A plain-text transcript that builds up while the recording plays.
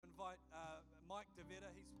Mike DeVetta.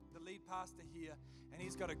 He's the lead pastor here, and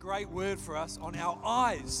he's got a great word for us on our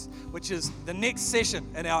eyes, which is the next session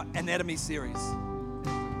in our anatomy series.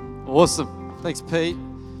 Awesome. Thanks, Pete.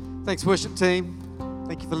 Thanks, worship team.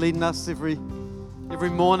 Thank you for leading us every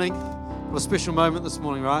morning. What a special moment this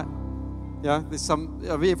morning, right? Yeah,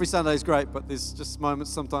 every Sunday is great, but there's just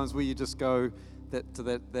moments sometimes where you just go to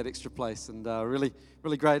that extra place, and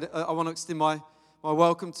really great. I want to extend my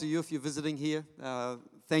welcome to you if you're visiting here.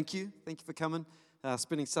 Thank you for coming,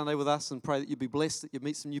 spending Sunday with us, and pray that you'll be blessed, that you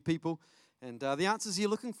meet some new people, and the answers you're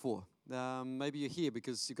looking for. Maybe you're here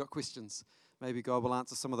because you've got questions. Maybe God will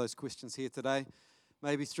answer some of those questions here today,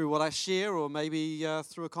 maybe through what I share, or maybe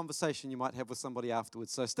through a conversation you might have with somebody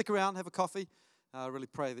afterwards. So stick around, have a coffee. I really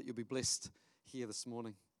pray that you'll be blessed here this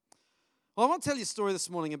morning. Well, I want to tell you a story this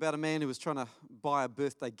morning about a man who was trying to buy a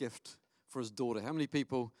birthday gift for his daughter. How many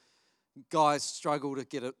guys struggle to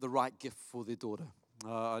get the right gift for their daughter?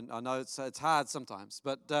 I know it's hard sometimes,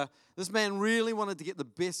 but this man really wanted to get the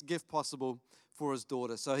best gift possible for his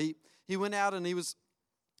daughter. So he went out and he was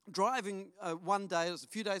driving one day. It was a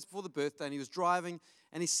few days before the birthday, and he was driving,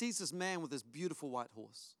 and he sees this man with this beautiful white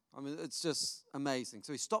horse. I mean, it's just amazing.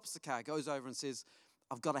 So he stops the car, goes over and says,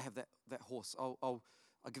 "I've got to have that horse. I'll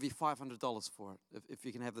give you $500 for it if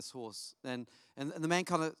you can have this horse." And the man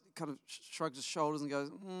kind of shrugs his shoulders and goes,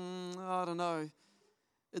 "I don't know.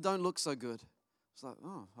 It don't look so good." It's like,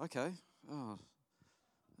 "Oh, okay. Oh,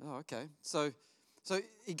 okay." So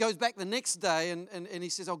he goes back the next day and he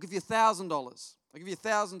says, "I'll give you $1,000. I'll give you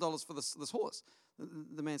 $1,000 for this horse."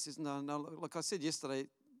 The man says, "No, like I said yesterday,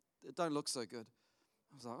 it don't look so good."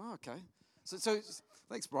 I was like, "Oh, okay." So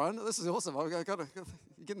thanks, Brian. This is awesome. You're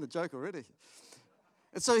getting the joke already.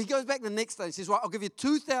 And so he goes back the next day and says, "Right, I'll give you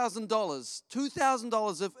 $2,000.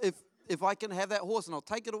 $2,000 if I can have that horse, and I'll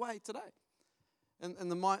take it away today."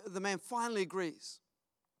 And the man finally agrees.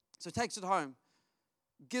 So he takes it home,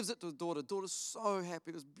 gives it to the daughter. Daughter's so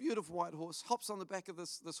happy. This beautiful white horse, hops on the back of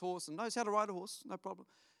this horse and knows how to ride a horse, no problem.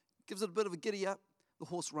 Gives it a bit of a giddy up. The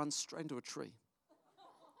horse runs straight into a tree.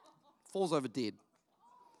 Falls over dead.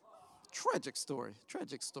 Tragic story.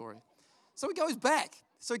 So he goes back.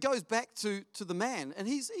 To the man, and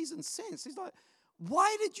he's incensed. He's like,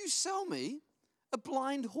 "Why did you sell me a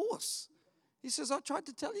blind horse?" He says, "I tried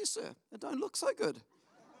to tell you, sir. It don't look so good."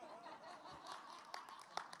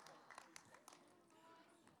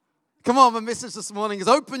 Come on, my message this morning is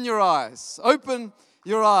open your eyes. Open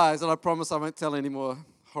your eyes. And I promise I won't tell any more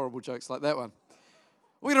horrible jokes like that one.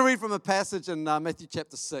 We're going to read from a passage in Matthew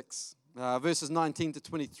chapter 6, verses 19 to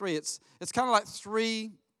 23. It's kind of like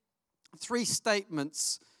three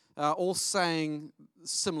statements all saying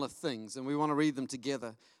similar things, and we want to read them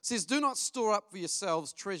together. It says, "Do not store up for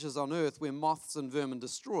yourselves treasures on earth where moths and vermin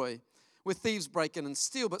destroy, where thieves break in and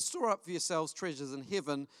steal, but store up for yourselves treasures in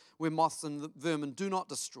heaven where moths and vermin do not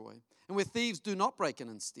destroy, and where thieves do not break in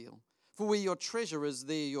and steal. For where your treasure is,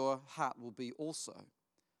 there your heart will be also."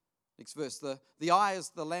 Next verse, the eye is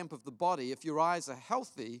the lamp of the body. If your eyes are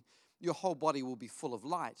healthy, your whole body will be full of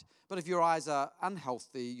light. But if your eyes are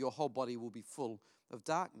unhealthy, your whole body will be full of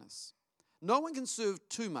darkness. No one can serve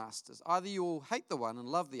two masters. Either you will hate the one and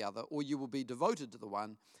love the other, or you will be devoted to the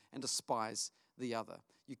one and despise the other.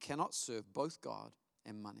 You cannot serve both God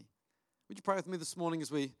and money. Would you pray with me this morning as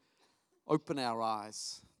we open our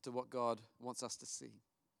eyes to what God wants us to see?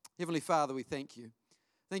 Heavenly Father, we thank you.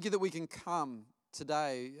 Thank you that we can come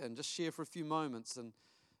today and just share for a few moments and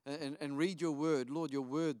read your word. Lord, your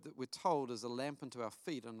word that we're told is a lamp unto our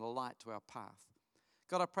feet and a light to our path.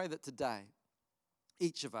 God, I pray that today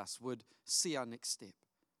each of us would see our next step.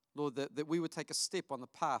 Lord, that we would take a step on the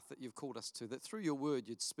path that you've called us to, that through your word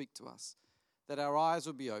you'd speak to us, that our eyes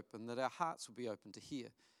would be open, that our hearts would be open to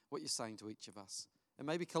hear what you're saying to each of us. And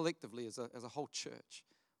maybe collectively as a whole church,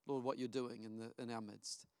 Lord, what you're doing in our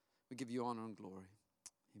midst. We give you honor and glory.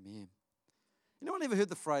 Amen. Anyone ever heard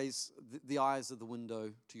the phrase, the eyes are the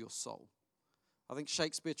window to your soul? I think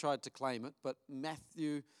Shakespeare tried to claim it, but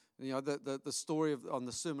Matthew, the story on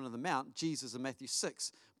the Sermon on the Mount, Jesus in Matthew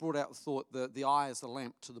 6 brought out the thought that the eye is the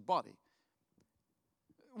lamp to the body.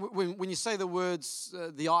 When you say the words,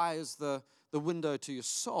 the eye is the window to your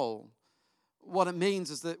soul, what it means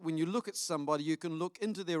is that when you look at somebody, you can look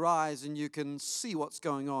into their eyes and you can see what's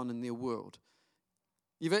going on in their world.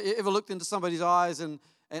 You've ever looked into somebody's eyes and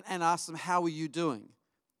asked them, "How are you doing?"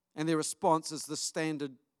 And their response is the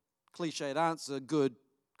standard cliched answer, good,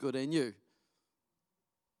 and you.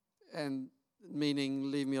 And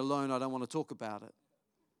meaning, leave me alone, I don't want to talk about it.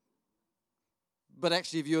 But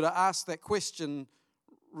actually, if you were to ask that question,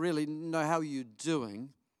 really, no, how are you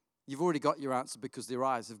doing? You've already got your answer because their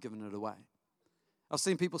eyes have given it away. I've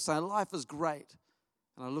seen people say, "Life is great."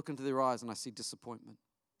 and I look into their eyes and I see disappointment.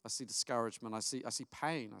 I see discouragement. I see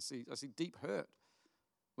pain. I see deep hurt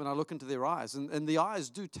when I look into their eyes. And the eyes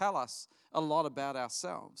do tell us a lot about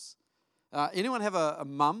ourselves. Anyone have a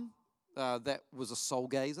mum that was a soul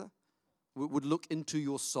gazer? Would look into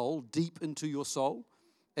your soul, deep into your soul,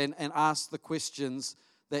 and ask the questions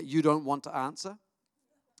that you don't want to answer?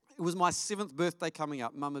 It was my 7th birthday coming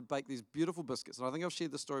up. Mum had baked these beautiful biscuits. And I think I've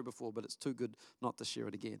shared this story before, but it's too good not to share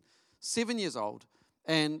it again. 7 years old,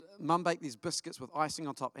 and Mum baked these biscuits with icing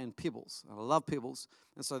on top and pebbles. And I love pebbles.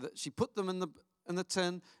 And so she put them in the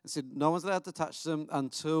tin and said, no one's allowed to touch them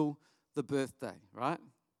until the birthday, right?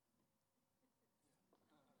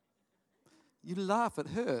 You laugh, it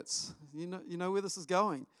hurts. You know where this is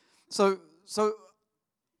going. So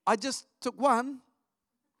I just took one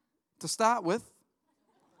to start with,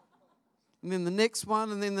 and then the next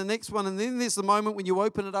one, and then the next one, and then there's the moment when you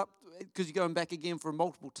open it up, because you're going back again for a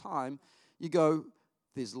multiple time, you go,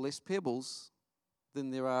 there's less pebbles than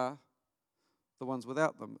there are the ones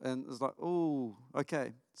without them. And it's like, oh,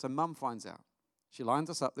 okay. So Mum finds out. She lines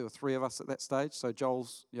us up. There were 3 of us at that stage. So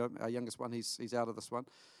Joel's, our youngest one, he's out of this one.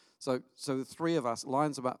 So the 3 of us,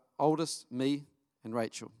 lines them up, oldest, me, and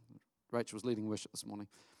Rachel. Rachel was leading worship this morning.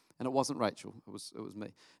 And it wasn't Rachel, it was me.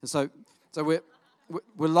 And so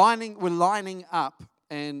we're lining up,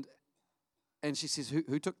 and she says,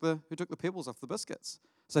 who took the pebbles off the biscuits?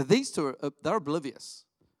 So these two they're oblivious.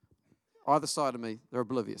 Either side of me, they're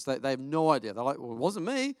oblivious. They have no idea. They're like, well, it wasn't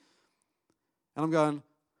me. And I'm going,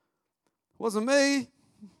 it wasn't me.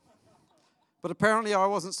 But apparently I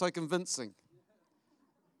wasn't so convincing.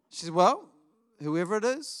 She said, well, whoever it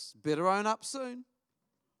is, better own up soon.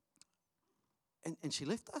 And she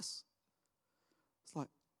left us. It's like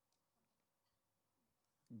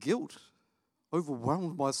guilt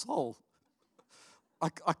overwhelmed my soul. I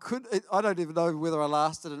don't even know whether I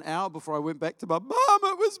lasted an hour before I went back to my mum.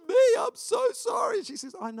 It was me. I'm so sorry. She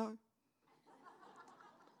says, I know.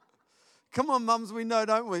 Come on, mums, we know,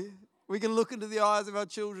 don't we? We can look into the eyes of our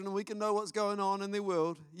children and we can know what's going on in their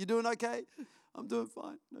world. You doing okay? I'm doing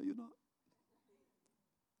fine. No, you're not.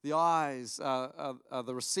 The eyes are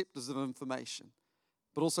the receptors of information,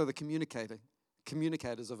 but also the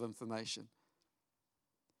communicators of information.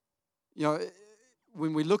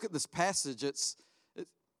 When we look at this passage,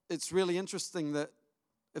 it's really interesting that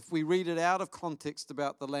if we read it out of context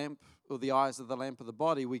about the lamp or the eyes of the lamp of the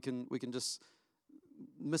body, we can just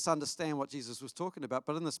misunderstand what Jesus was talking about.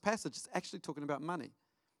 But in this passage, it's actually talking about money.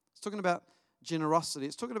 It's talking about generosity.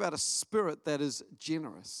 It's talking about a spirit that is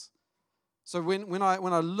generous. So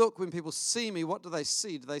when people see me, what do they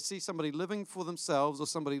see? Do they see somebody living for themselves or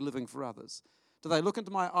somebody living for others? Do they look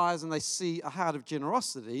into my eyes and they see a heart of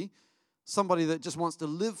generosity, somebody that just wants to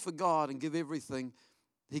live for God and give everything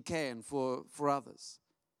he can for others?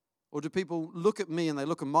 Or do people look at me and they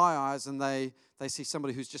look in my eyes and they see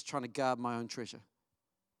somebody who's just trying to guard my own treasure?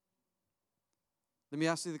 Let me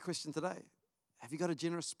ask you the question today. Have you got a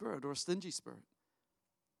generous spirit or a stingy spirit?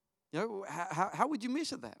 How would you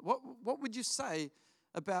measure that? What would you say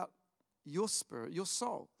about your spirit, your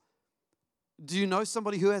soul? Do you know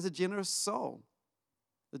somebody who has a generous soul,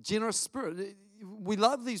 a generous spirit? We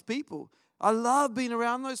love these people. I love being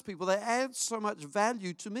around those people. They add so much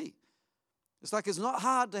value to me. It's like it's not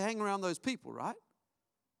hard to hang around those people, right?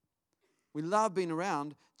 We love being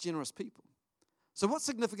around generous people. So what's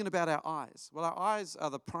significant about our eyes? Well, our eyes are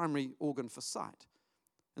the primary organ for sight.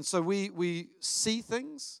 And so we see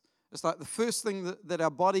things. It's like the first thing that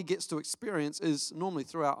our body gets to experience is normally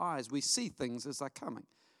through our eyes. We see things as they're coming.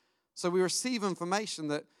 So we receive information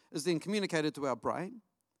that is then communicated to our brain.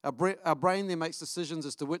 Our brain then makes decisions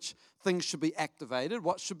as to which things should be activated,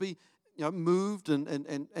 what should be moved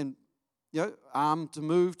and arm to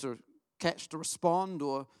move, to catch, to respond,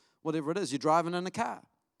 or whatever it is. You're driving in a car.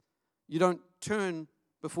 You don't turn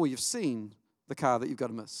before you've seen the car that you've got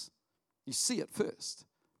to miss. You see it first.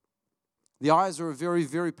 The eyes are a very,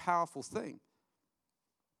 very powerful thing.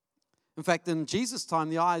 In fact, in Jesus' time,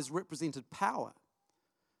 the eyes represented power.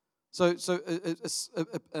 So it's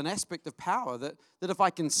an aspect of power that if I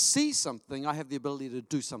can see something, I have the ability to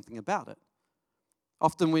do something about it.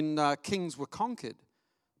 Often when kings were conquered,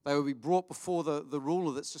 they would be brought before the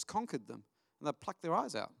ruler that's just conquered them, and they'd pluck their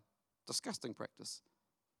eyes out. Disgusting practice.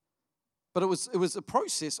 But it was a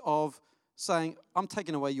process of saying, I'm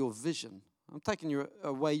taking away your vision. I'm taking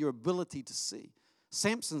away your ability to see.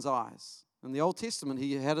 Samson's eyes. In the Old Testament,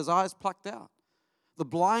 he had his eyes plucked out. The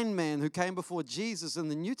blind man who came before Jesus in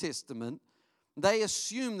the New Testament, they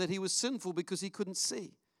assumed that he was sinful because he couldn't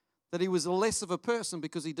see, that he was less of a person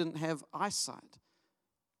because he didn't have eyesight.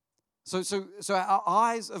 So our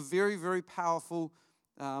eyes are very, very powerful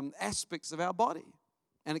aspects of our body.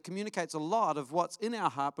 And it communicates a lot of what's in our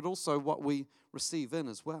heart, but also what we receive in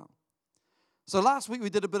as well. So last week we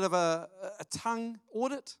did a bit of a tongue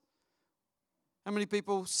audit. How many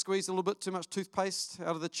people squeezed a little bit too much toothpaste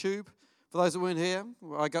out of the tube? For those that weren't here,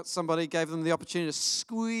 I got somebody, gave them the opportunity to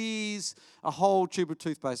squeeze a whole tube of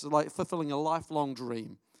toothpaste. It's like fulfilling a lifelong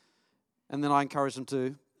dream. And then I encouraged them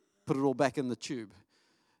to put it all back in the tube.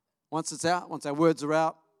 Once it's out, once our words are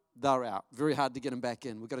out, they're out. Very hard to get them back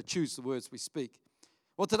in. We've got to choose the words we speak.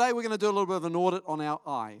 Well, today we're going to do a little bit of an audit on our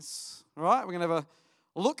eyes. All right? We're going to have a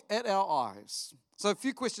look at our eyes. So a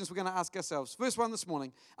few questions we're going to ask ourselves. First one this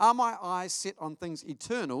morning, are my eyes set on things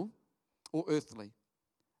eternal or earthly?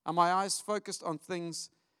 Are my eyes focused on things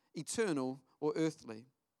eternal or earthly?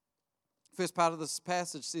 First part of this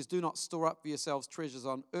passage says, do not store up for yourselves treasures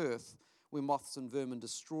on earth where moths and vermin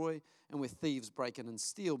destroy and where thieves break in and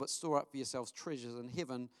steal, but store up for yourselves treasures in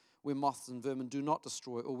heaven where moths and vermin do not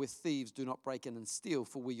destroy or where thieves do not break in and steal.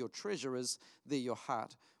 For where your treasure is, there your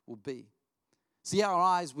heart will be. See, our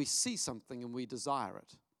eyes, we see something and we desire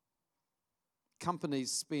it.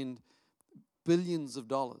 Companies spend billions of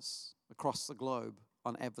dollars across the globe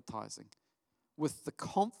on advertising with the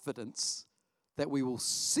confidence that we will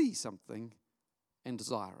see something and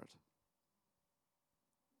desire it.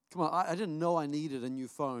 Come on, I didn't know I needed a new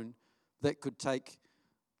phone that could take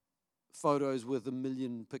photos with 1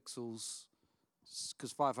 million pixels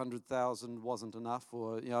because 500,000 wasn't enough,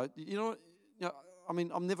 or I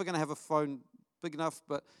mean, I'm never going to have a phone big enough,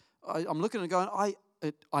 but I'm looking and going,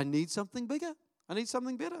 I need something bigger. I need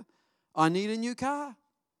something better. I need a new car.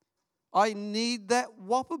 I need that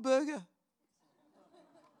Whopper burger.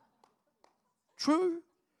 True.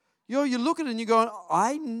 You're looking and you're going,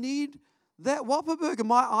 I need that Whopper burger.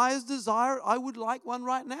 My eyes desire it. I would like one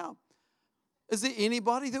right now. Is there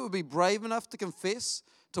anybody that would be brave enough to confess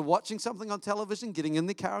to watching something on television, getting in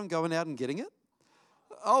the car and going out and getting it?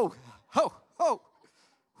 Oh,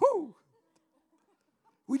 whoo.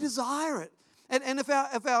 We desire it. And if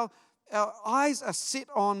our eyes are set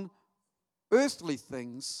on earthly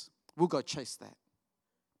things, we'll go chase that.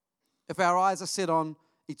 If our eyes are set on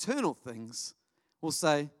eternal things, we'll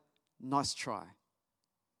say, nice try.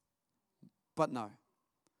 But no.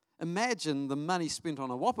 Imagine the money spent on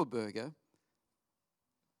a Whopper burger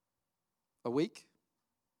a week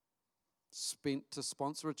spent to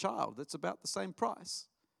sponsor a child. That's about the same price.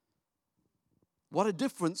 What a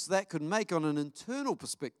difference that could make on an internal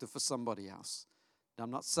perspective for somebody else. Now,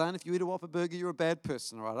 I'm not saying if you eat a Whopper burger, you're a bad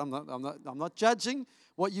person, all right? I'm not judging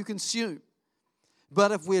what you consume.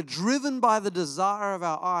 But if we're driven by the desire of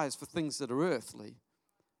our eyes for things that are earthly,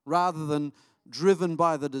 rather than driven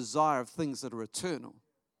by the desire of things that are eternal,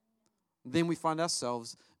 then we find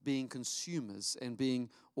ourselves being consumers and being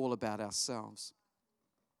all about ourselves.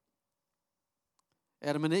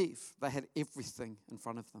 Adam and Eve, they had everything in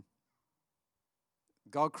front of them.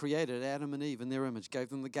 God created Adam and Eve in their image, gave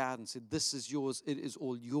them the garden, said, this is yours, it is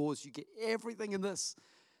all yours. You get everything in this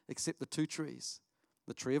except the two trees,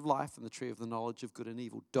 the tree of life and the tree of the knowledge of good and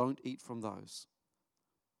evil. Don't eat from those.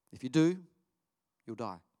 If you do, you'll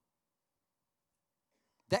die.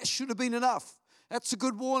 That should have been enough. That's a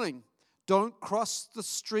good warning. Don't cross the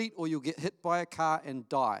street or you'll get hit by a car and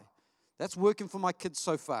die. That's working for my kids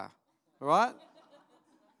so far, all right?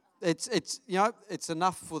 It's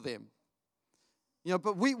enough for them.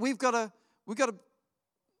 But we've got to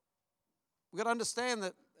understand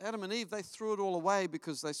that Adam and Eve, they threw it all away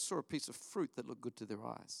because they saw a piece of fruit that looked good to their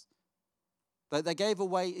eyes. They gave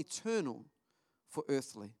away eternal for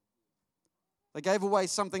earthly. They gave away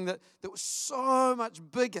something that was so much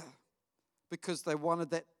bigger because they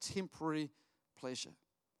wanted that temporary pleasure.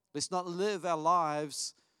 Let's not live our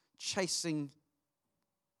lives chasing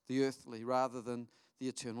the earthly rather than the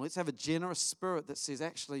eternal. Let's have a generous spirit that says,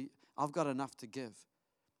 actually, I've got enough to give.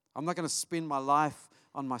 I'm not going to spend my life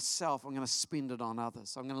on myself. I'm going to spend it on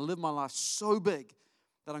others. I'm going to live my life so big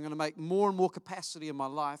that I'm going to make more and more capacity in my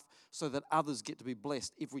life so that others get to be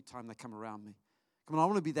blessed every time they come around me. Come on, I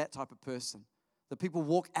want to be that type of person. That people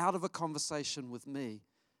walk out of a conversation with me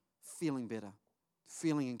feeling better,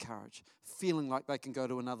 feeling encouraged, feeling like they can go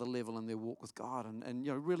to another level in their walk with God.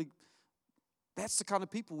 And really, that's the kind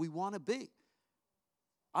of people we want to be.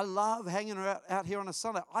 I love hanging out here on a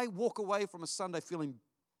Sunday. I walk away from a Sunday feeling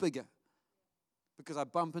bigger because I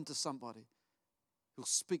bump into somebody who'll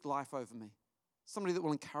speak life over me, somebody that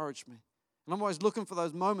will encourage me. And I'm always looking for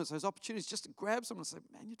those moments, those opportunities just to grab someone and say,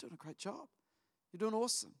 man, you're doing a great job. You're doing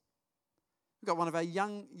awesome. We've got one of our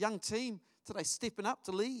young team today stepping up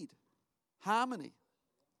to lead. Harmony.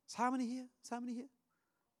 Is Harmony here?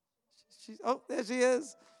 There she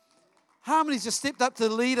is. Harmony's just stepped up to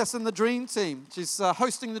lead us in the dream team. She's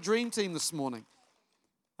hosting the dream team this morning.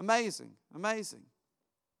 Amazing, amazing.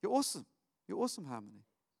 You're awesome. You're awesome, Harmony.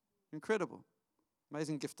 Incredible.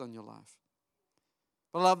 Amazing gift on your life.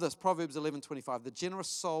 But I love this, Proverbs 11:25. The generous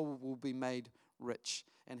soul will be made rich,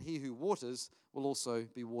 and he who waters will also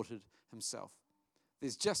be watered himself.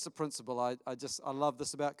 There's just a principle. I love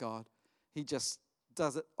this about God. He just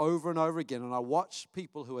does it over and over again. And I watch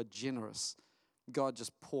people who are generous, God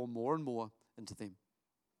just pour more and more into them.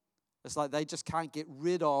 It's like they just can't get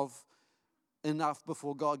rid of enough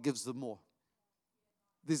before God gives them more.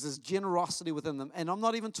 There's this generosity within them. And I'm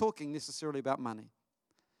not even talking necessarily about money.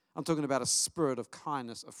 I'm talking about a spirit of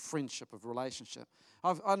kindness, of friendship, of relationship.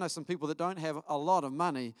 I know some people that don't have a lot of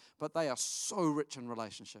money, but they are so rich in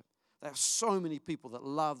relationship. They have so many people that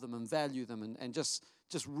love them and value them and just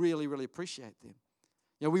really, really appreciate them.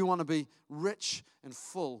 You know, we want to be rich and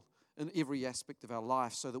full in every aspect of our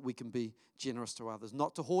life so that we can be generous to others,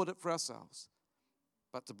 not to hoard it for ourselves,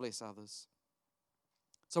 but to bless others.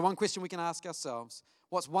 So one question we can ask ourselves,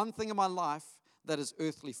 what's one thing in my life that is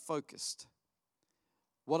earthly focused?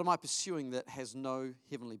 What am I pursuing that has no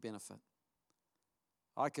heavenly benefit?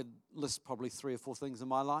 I could list probably 3 or 4 things in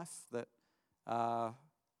my life that are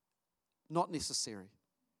not necessary.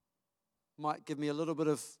 Might give me a little bit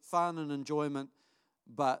of fun and enjoyment,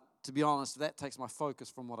 but to be honest, that takes my focus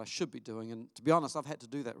from what I should be doing. And to be honest, I've had to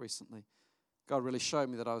do that recently. God really showed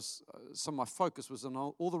me that some of my focus was in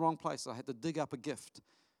all the wrong places. I had to dig up a gift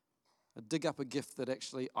that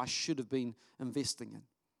actually I should have been investing in.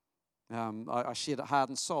 I shared at Heart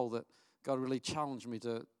and Soul that God really challenged me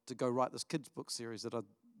to go write this kids book series that I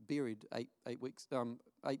buried 8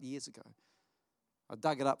 years ago. I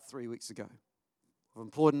dug it up 3 weeks ago. I've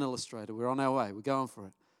employed an illustrator. We're on our way. We're going for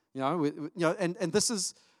it. And this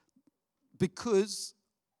is because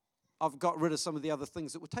I've got rid of some of the other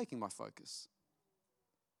things that were taking my focus,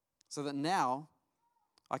 so that now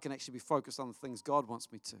I can actually be focused on the things God wants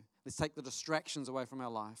me to. Let's take the distractions away from our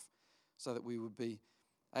life so that we would be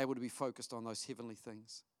able to be focused on those heavenly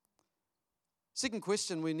things. Second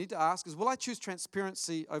question we need to ask is, will I choose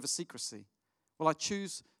transparency over secrecy? Will I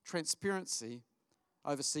choose transparency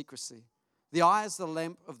over secrecy? The eye is the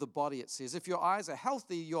lamp of the body, it says. If your eyes are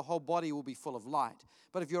healthy, your whole body will be full of light.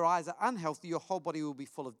 But if your eyes are unhealthy, your whole body will be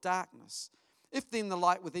full of darkness. If then the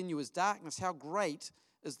light within you is darkness, how great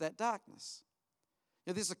is that darkness?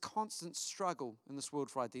 There's a constant struggle in this world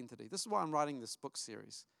for identity. This is why I'm writing this book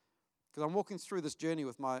series. Because I'm walking through this journey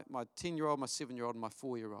with my 10-year-old, my 7-year-old, and my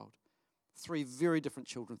 4-year-old. 3 very different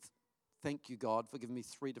children. Thank you, God, for giving me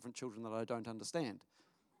 3 different children that I don't understand.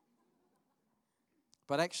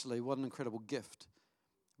 But actually, what an incredible gift.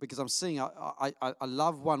 Because I'm seeing I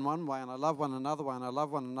love one way, and I love one another way, and I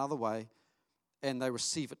love one another way, and they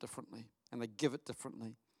receive it differently, and they give it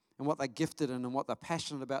differently. And what they're gifted in and what they're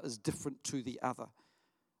passionate about is different to the other.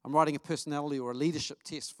 I'm writing a personality or a leadership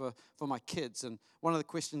test for my kids, and one of the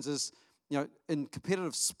questions is, in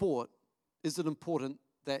competitive sport, is it important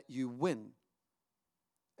that you win?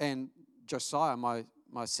 And Josiah, my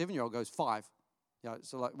 7-year-old, goes 5.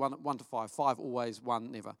 So like 1 to 5. 5 always,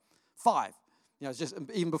 1 never. 5. It's just,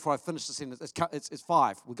 even before I finish the sentence, it's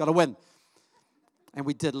 5. We've got to win. And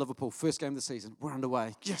we did. Liverpool, first game of the season. We're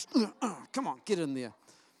underway. Yes, come on, get in there.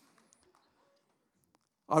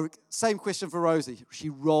 Same question for Rosie. She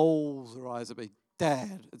rolls her eyes at me.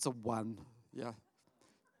 Dad, it's a 1. Yeah.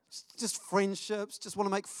 Just friendships. Just want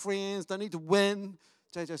to make friends. Don't need to win.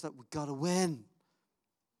 JJ's like, we've got to win.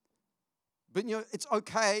 But, it's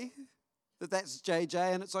okay that that's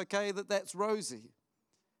JJ, and it's okay that that's Rosie.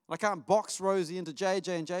 I can't box Rosie into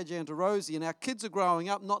JJ and JJ into Rosie, and our kids are growing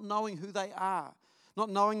up not knowing who they are, not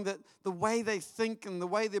knowing that the way they think and the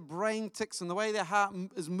way their brain ticks and the way their heart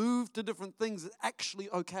is moved to different things is actually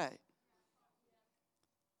okay.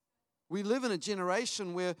 We live in a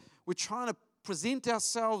generation where we're trying to present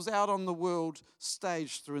ourselves out on the world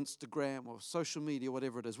stage through Instagram or social media,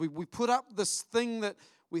 whatever it is. We put up this thing that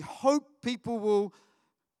we hope people will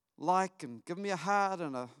like and give me a heart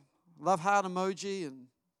and a love heart emoji, and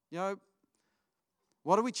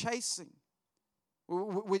what are we chasing?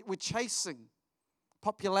 We're chasing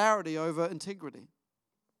popularity over integrity.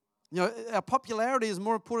 Our popularity is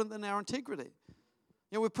more important than our integrity.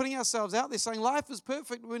 We're putting ourselves out there saying life is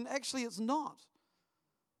perfect when actually it's not.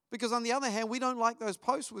 Because on the other hand, we don't like those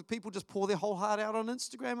posts where people just pour their whole heart out on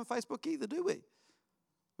Instagram and Facebook either, do we?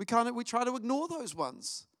 We try to ignore those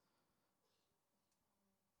ones.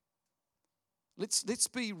 Let's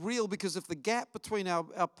be real, because if the gap between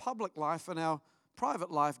our public life and our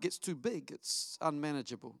private life gets too big, it's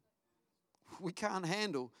unmanageable. We can't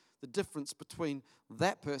handle the difference between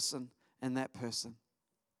that person and that person.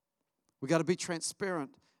 We've got to be transparent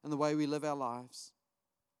in the way we live our lives.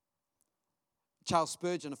 Charles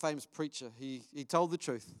Spurgeon, a famous preacher, he told the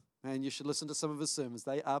truth. And you should listen to some of his sermons.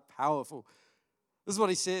 They are powerful. This is what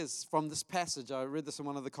he says from this passage. I read this in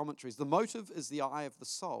one of the commentaries. The motive is the eye of the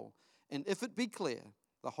soul. And if it be clear,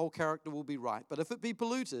 the whole character will be right. But if it be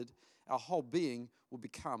polluted, our whole being will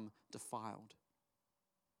become defiled.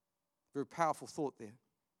 Very powerful thought there.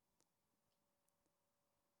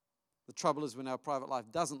 The trouble is when our private life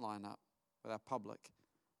doesn't line up with our public,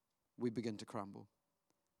 we begin to crumble.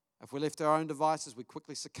 If we're left to our own devices, we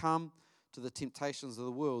quickly succumb to the temptations of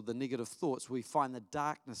the world, the negative thoughts. We find the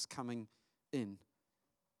darkness coming in.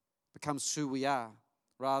 It becomes who we are.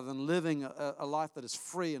 Rather than living a life that is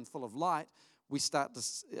free and full of light, we start to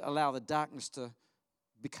allow the darkness to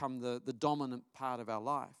become the dominant part of our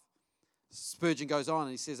life. Spurgeon goes on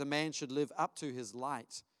and he says, a man should live up to his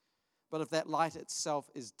light. But if that light itself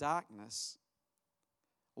is darkness,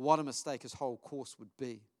 what a mistake his whole course would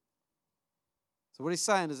be. So what he's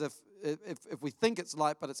saying is if we think it's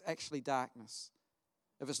light, but it's actually darkness.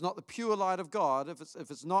 If it's not the pure light of God,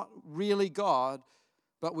 if it's not really God,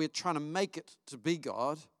 but we're trying to make it to be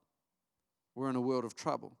God, we're in a world of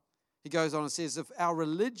trouble. He goes on and says, if our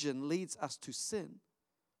religion leads us to sin,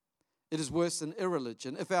 it is worse than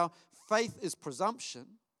irreligion. If our faith is presumption,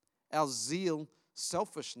 our zeal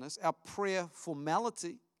selfishness, our prayer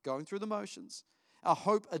formality, going through the motions, our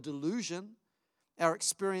hope a delusion, our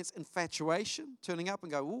experience infatuation, turning up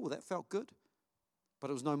and go, ooh, that felt good.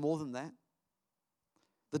 But it was no more than that.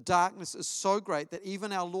 The darkness is so great that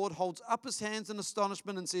even our Lord holds up his hands in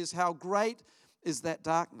astonishment and says, how great is that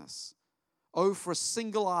darkness? Oh, for a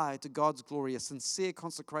single eye to God's glory, a sincere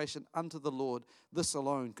consecration unto the Lord. This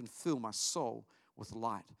alone can fill my soul with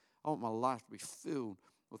light. I want my life to be filled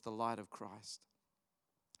with the light of Christ.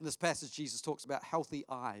 In this passage, Jesus talks about healthy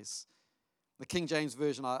eyes. The King James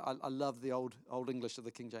Version, I love the old English of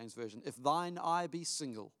the King James Version. If thine eye be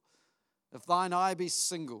single, if thine eye be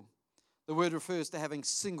single, the word refers to having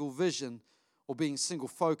single vision or being single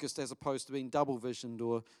focused as opposed to being double visioned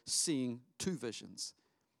or seeing two visions.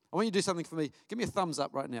 I want you to do something for me. Give me a thumbs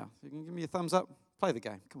up right now. You can give me a thumbs up? Play the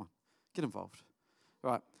game. Come on. Get involved.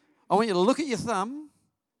 All right. I want you to look at your thumb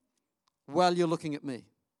while you're looking at me.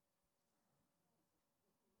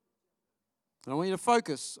 And I want you to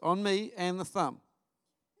focus on me and the thumb.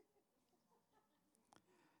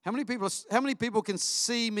 How many people can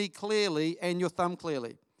see me clearly and your thumb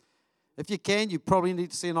clearly? If you can, you probably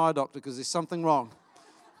need to see an eye doctor because there's something wrong.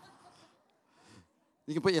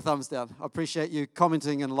 You can put your thumbs down. I appreciate you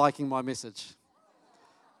commenting and liking my message.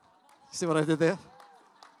 See what I did there?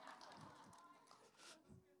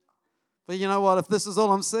 But you know what? If this is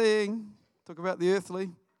all I'm seeing, talk about the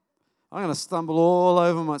earthly, I'm going to stumble all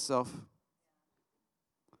over myself.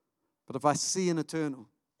 But if I see an eternal,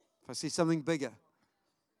 if I see something bigger,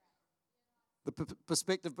 the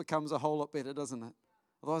perspective becomes a whole lot better, doesn't it?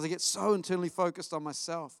 Otherwise, I get so internally focused on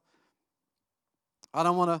myself. I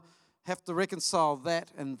don't want to have to reconcile that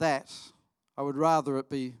and that. I would rather it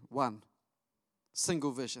be one.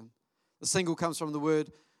 Single vision. The single comes from the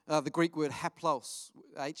Greek word haplos,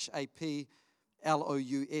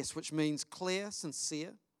 Haplous, which means clear,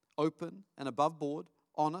 sincere, open, and above board,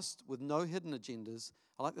 honest, with no hidden agendas.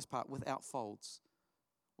 I like this part, without folds.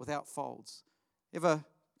 Without folds. Ever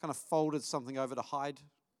kind of folded something over to hide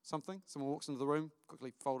something? Someone walks into the room,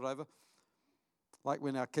 quickly fold it over. Like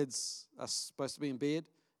when our kids are supposed to be in bed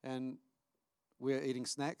and we're eating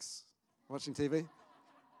snacks, watching TV.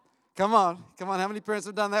 Come on. How many parents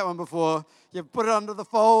have done that one before? You put it under the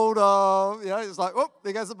fold of, it's like, oh,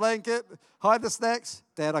 there goes the blanket. Hide the snacks.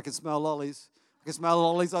 Dad, I can smell lollies. I can smell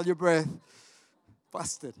lollies on your breath.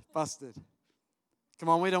 Busted. Come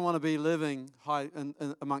on, we don't want to be living high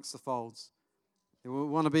amongst the folds. There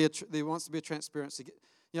wants to be a transparency.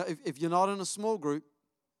 If you're not in a small group,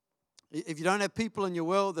 if you don't have people in your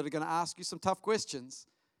world that are going to ask you some tough questions,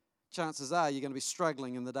 chances are you're going to be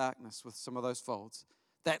struggling in the darkness with some of those folds.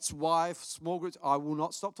 That's why small groups, I will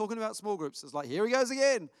not stop talking about small groups. It's like, here he goes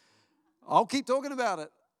again. I'll keep talking about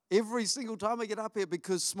it every single time I get up here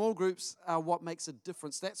because small groups are what makes a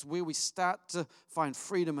difference. That's where we start to find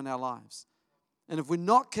freedom in our lives. And if we're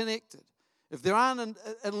not connected, if there aren't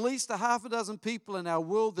at least a half a dozen people in our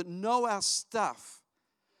world that know our stuff,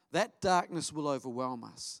 that darkness will overwhelm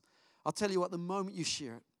us. I'll tell you what, the moment you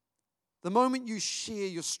share it, the moment you share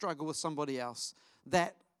your struggle with somebody else,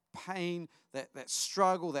 that pain, that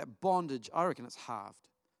struggle, that bondage, I reckon it's halved.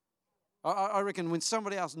 I reckon when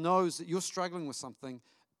somebody else knows that you're struggling with something,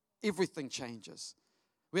 everything changes.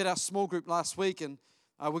 We had our small group last week, and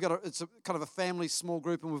it's a kind of a family small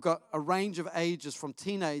group, and we've got a range of ages from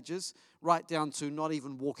teenagers right down to not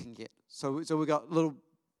even walking yet. So we've got a little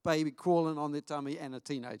baby crawling on their tummy and a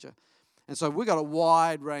teenager. And so we got a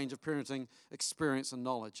wide range of parenting experience and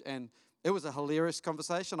knowledge. And it was a hilarious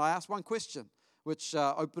conversation. I asked one question, which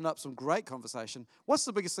opened up some great conversation. What's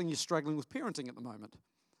the biggest thing you're struggling with parenting at the moment?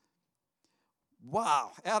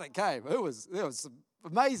 Wow, out it came. It was some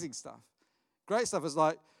amazing stuff. Great stuff. It's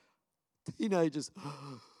like teenagers,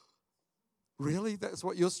 really? That's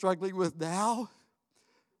what you're struggling with now?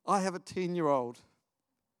 I have a 10-year-old.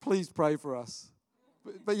 Please pray for us.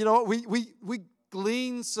 But you know what? We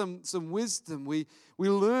gleaned some wisdom. We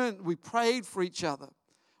learned, we prayed for each other.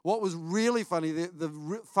 What was really funny,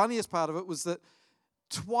 the funniest part of it was that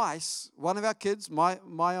twice, one of our kids, my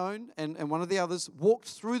own, and one of the others, walked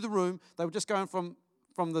through the room. They were just going from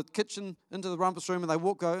the kitchen into the rumpus room, and they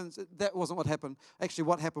walked go, and that wasn't what happened. Actually,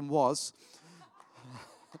 what happened was,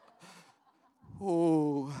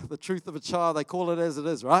 oh, the truth of a child, they call it as it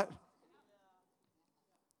is, right?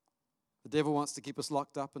 The devil wants to keep us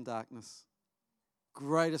locked up in darkness.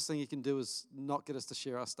 Greatest thing he can do is not get us to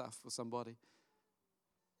share our stuff with somebody.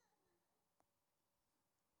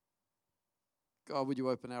 God, would you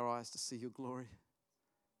open our eyes to see your glory?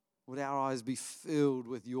 Would our eyes be filled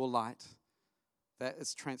with your light? That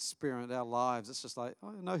is transparent, our lives. It's just like,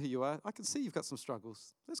 I know who you are. I can see you've got some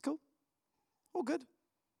struggles. That's cool. All good.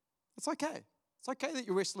 It's okay. It's okay that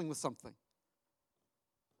you're wrestling with something.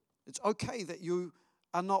 It's okay that you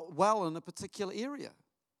are not well in a particular area.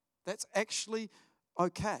 That's actually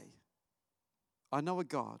okay. I know a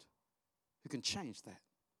God who can change that.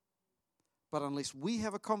 But unless we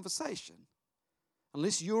have a conversation,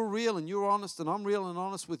 unless you're real and you're honest and I'm real and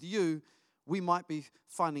honest with you, we might be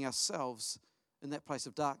finding ourselves in that place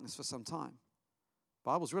of darkness for some time.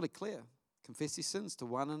 The Bible's really clear. Confess your sins to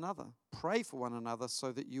one another. Pray for one another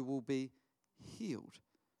so that you will be healed.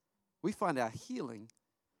 We find our healing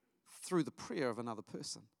through the prayer of another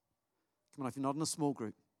person. Come on, if you're not in a small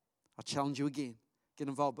group, I challenge you again, get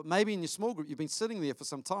involved. But maybe in your small group, you've been sitting there for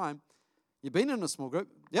some time. You've been in a small group.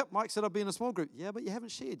 Yep, Mike said I've been in a small group. Yeah, but you haven't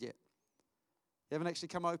shared yet. You haven't actually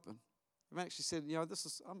come open. You haven't actually said,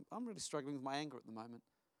 I'm really struggling with my anger at the moment.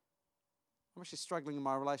 I'm actually struggling in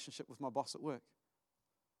my relationship with my boss at work.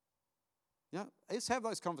 Yeah, let's have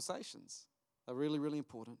those conversations. They're really, really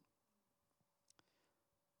important.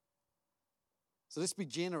 So let's be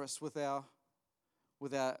generous with our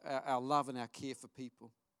love and our care for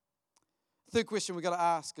people. Third question we've got to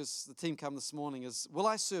ask as the team come this morning is, will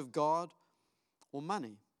I serve God or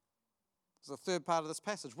money? It's the third part of this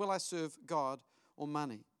passage. Will I serve God or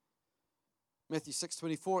money? Matthew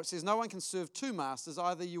 6:24, it says, no one can serve two masters.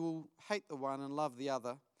 Either you will hate the one and love the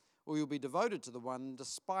other, or you'll be devoted to the one and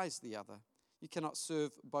despise the other. You cannot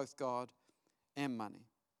serve both God and money.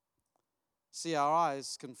 See, our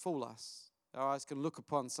eyes can fool us. Our eyes can look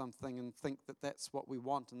upon something and think that that's what we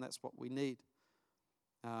want and that's what we need.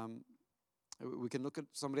 We can look at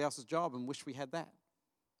somebody else's job and wish we had that.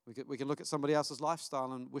 We can look at somebody else's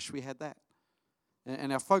lifestyle and wish we had that.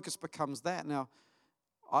 And our focus becomes that. Now,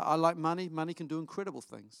 I like money. Money can do incredible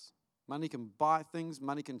things. Money can buy things.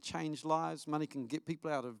 Money can change lives. Money can get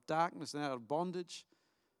people out of darkness and out of bondage.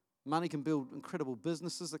 Money can build incredible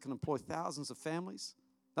businesses that can employ thousands of families.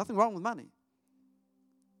 Nothing wrong with money.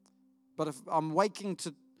 But if I'm waking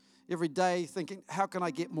to every day thinking, how can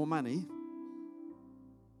I get more money?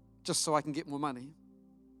 Just so I can get more money,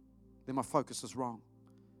 then my focus is wrong.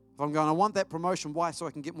 If I'm going, I want that promotion, why? So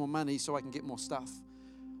I can get more money, so I can get more stuff.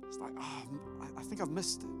 It's like, I think I've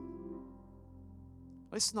missed it.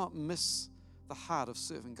 Let's not miss the heart of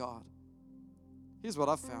serving God. Here's what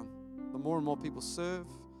I've found. The more and more people serve,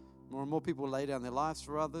 the more and more people lay down their lives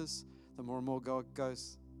for others, the more and more God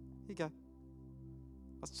goes, here you go.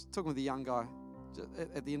 I was talking with a young guy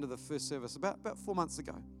at the end of the first service about 4 months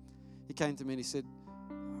ago. He came to me and he said,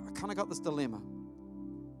 I kind of got this dilemma.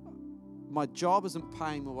 My job isn't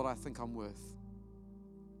paying me what I think I'm worth.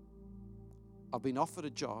 I've been offered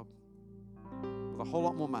a job with a whole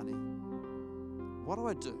lot more money. What do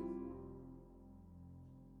I do?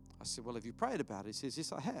 I said, well, have you prayed about it? He says,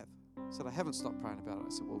 yes, I have. I said, I haven't stopped praying about it. I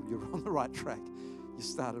said, well, you're on the right track. You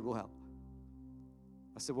started well.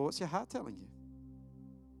 I said, well, what's your heart telling you?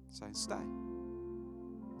 Saying, stay.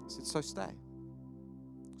 I said, so stay.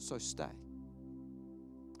 So stay.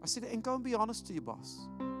 I said, and go and be honest to your boss.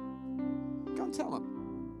 Go and tell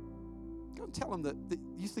him. Go and tell him that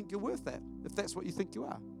you think you're worth that, if that's what you think you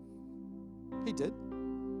are. He did.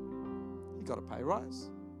 He got a pay rise,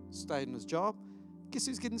 stayed in his job. Guess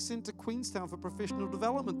who's getting sent to Queenstown for professional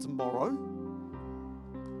development tomorrow?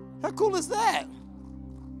 How cool is that?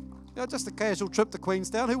 Just a casual trip to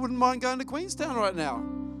Queenstown. Who wouldn't mind going to Queenstown right now?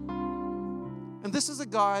 And this is a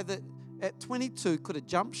guy that at 22 could have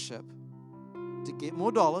jumped ship to get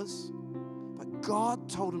more dollars, but God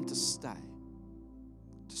told him to stay,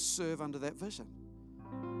 to serve under that vision.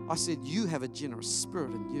 I said, you have a generous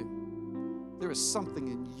spirit in you. There is something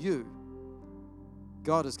in you.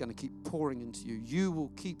 God is going to keep pouring into you. You will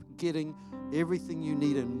keep getting everything you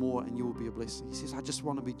need and more, and you will be a blessing. He says, I just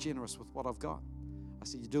want to be generous with what I've got. I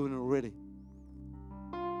said, you're doing it already.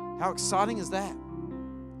 How exciting is that?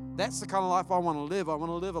 That's the kind of life I want to live. I want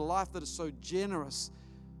to live a life that is so generous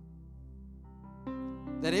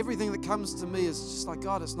that everything that comes to me is just like,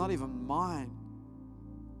 God, it's not even mine.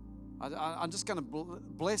 I'm just going to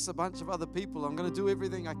bless a bunch of other people. I'm going to do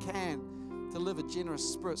everything I can to live a generous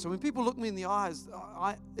spirit. So when people look me in the eyes,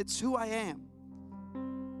 it's who I am.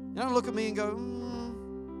 You don't look at me and go,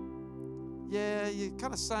 yeah, you're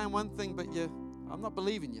kind of saying one thing, but I'm not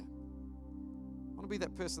believing you. I want to be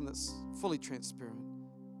that person that's fully transparent.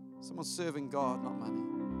 Someone serving God, not money.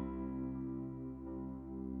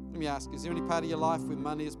 Let me ask you, is there any part of your life where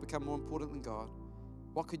money has become more important than God?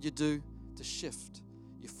 What could you do to shift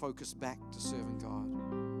your focus back to serving God?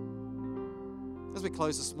 As we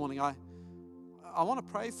close this morning, I want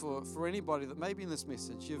to pray for anybody that maybe in this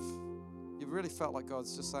message you've really felt like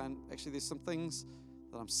God's just saying, actually there's some things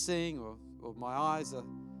that I'm seeing or my eyes are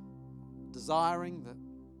desiring that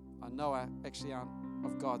I know actually aren't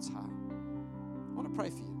of God's heart. I want to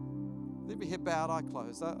pray for you. Let me head bowed, eye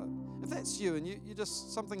closed. If that's you and you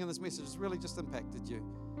just, something in this message has really just impacted you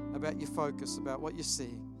about your focus, about what you're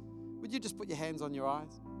seeing, would you just put your hands on your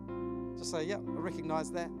eyes? Just say, yeah, I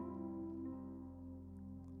recognize that.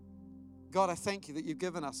 God, I thank you that you've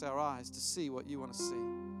given us our eyes to see what you want to see.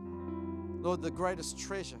 Lord, the greatest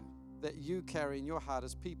treasure that you carry in your heart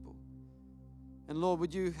is people. And Lord,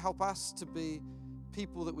 would you help us to be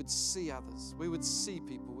people that would see others? We would see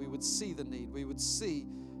people. We would see the need. We would see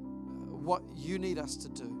what you need us to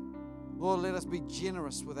do. Lord, let us be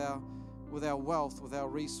generous with our wealth, with our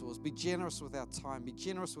resource. Be generous with our time. Be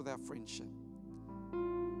generous with our friendship.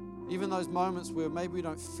 Even those moments where maybe we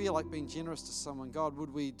don't feel like being generous to someone, God,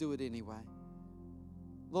 would we do it anyway?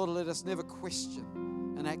 Lord, let us never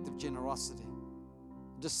question an act of generosity.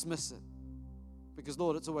 Dismiss it. Because,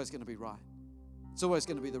 Lord, it's always going to be right. It's always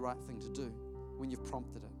going to be the right thing to do when you've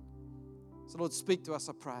prompted it. So, Lord, speak to us,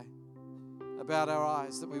 I pray, about our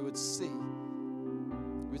eyes, that we would see.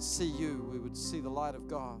 We would see you. We would see the light of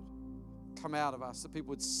God come out of us, that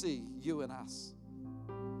people would see you in us.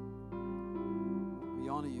 We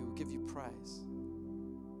honor you. We give you praise.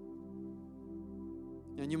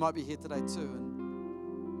 And you might be here today too,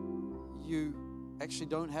 and you actually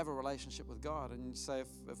don't have a relationship with God. And you say,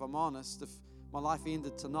 if I'm honest, if my life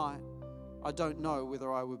ended tonight, I don't know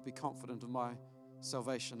whether I would be confident of my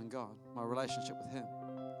salvation in God, my relationship with Him.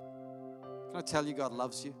 Can I tell you, God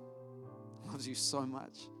loves you? Loves you so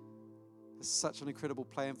much. There's such an incredible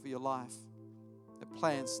plan for your life. That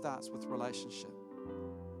plan starts with relationship.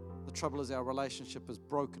 The trouble is our relationship is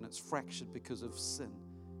broken. It's fractured because of sin,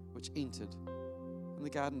 which entered in the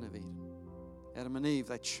Garden of Eden. Adam and Eve,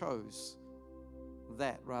 they chose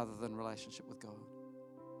that rather than relationship with God.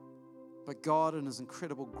 But God, in His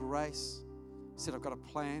incredible grace, said, I've got a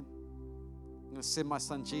plan. I'm going to send my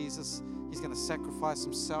son Jesus. He's going to sacrifice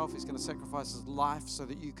Himself. He's going to sacrifice His life so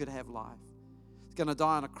that you could have life. He's going to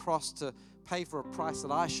die on a cross to pay for a price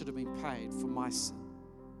that I should have been paid for my sin.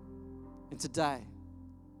 And today,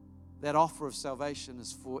 that offer of salvation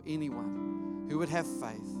is for anyone who would have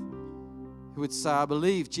faith, who would say, I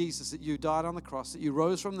believe, Jesus, that you died on the cross, that you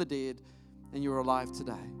rose from the dead, and you're alive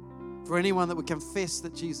today. For anyone that would confess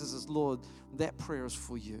that Jesus is Lord, that prayer is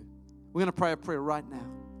for you. We're going to pray a prayer right now.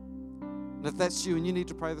 And if that's you and you need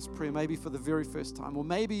to pray this prayer, maybe for the very first time, or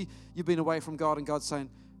maybe you've been away from God and God's saying,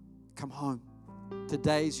 come home.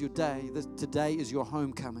 Today's your day. Today is your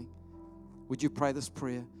homecoming. Would you pray this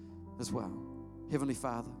prayer as well? Heavenly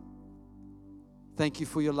Father, thank you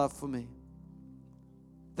for your love for me.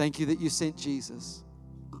 Thank you that you sent Jesus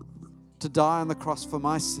to die on the cross for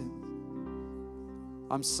my sin.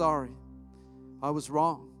 I'm sorry. I was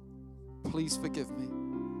wrong. Please forgive me.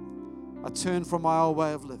 I turn from my old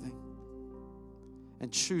way of living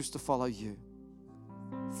and choose to follow you.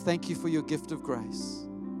 Thank you for your gift of grace.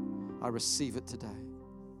 I receive it today.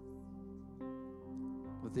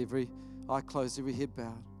 With every eye closed, every head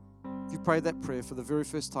bowed. If you prayed that prayer for the very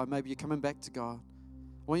first time, maybe you're coming back to God.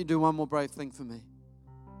 I want you to do one more brave thing for me.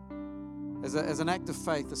 As an act of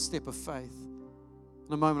faith, a step of faith.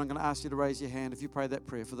 In a moment, I'm going to ask you to raise your hand if you prayed that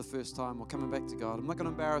prayer for the first time or coming back to God. I'm not going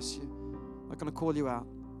to embarrass you. I'm not going to call you out.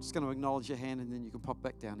 I'm just going to acknowledge your hand and then you can pop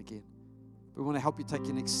back down again. But we want to help you take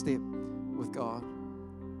your next step with God.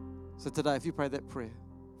 So today, if you prayed that prayer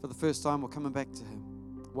for the first time or coming back to Him,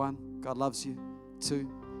 1, God loves you. 2,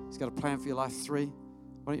 He's got a plan for your life. 3,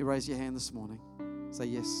 why don't you raise your hand this morning? say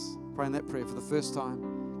yes. Praying that prayer for the first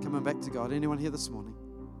time, coming back to God. Anyone here this morning?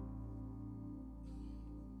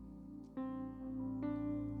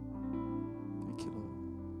 Thank you, Lord.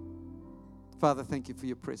 Father, thank you for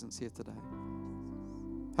your presence here today.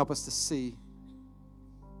 Help us to see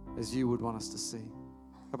as you would want us to see.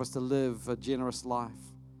 Help us to live a generous life.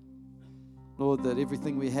 Lord, that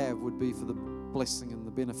everything we have would be for the blessing and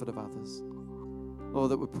the benefit of others.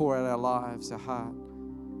 Lord, that we pour out our lives, our heart,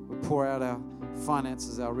 we pour out our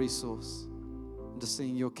finances, our resource, into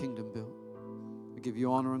seeing your kingdom built. We give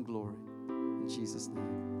you honor and glory. In Jesus' name,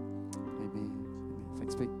 amen. Amen.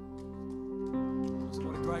 Thanks, Pete.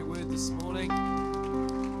 What a great word this morning.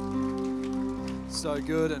 So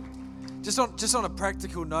good. And just on a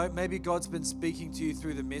practical note, maybe God's been speaking to you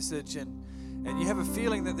through the message, and you have a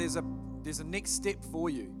feeling that there's a next step for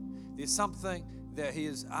you. There's something that He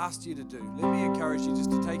has asked you to do. Let me encourage you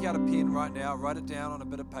just to take out a pen right now, write it down on a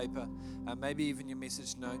bit of paper, maybe even your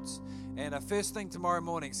message notes. And first thing tomorrow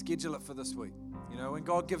morning, schedule it for this week. You know, when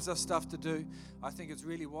God gives us stuff to do, I think it's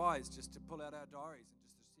really wise just to pull out our diaries.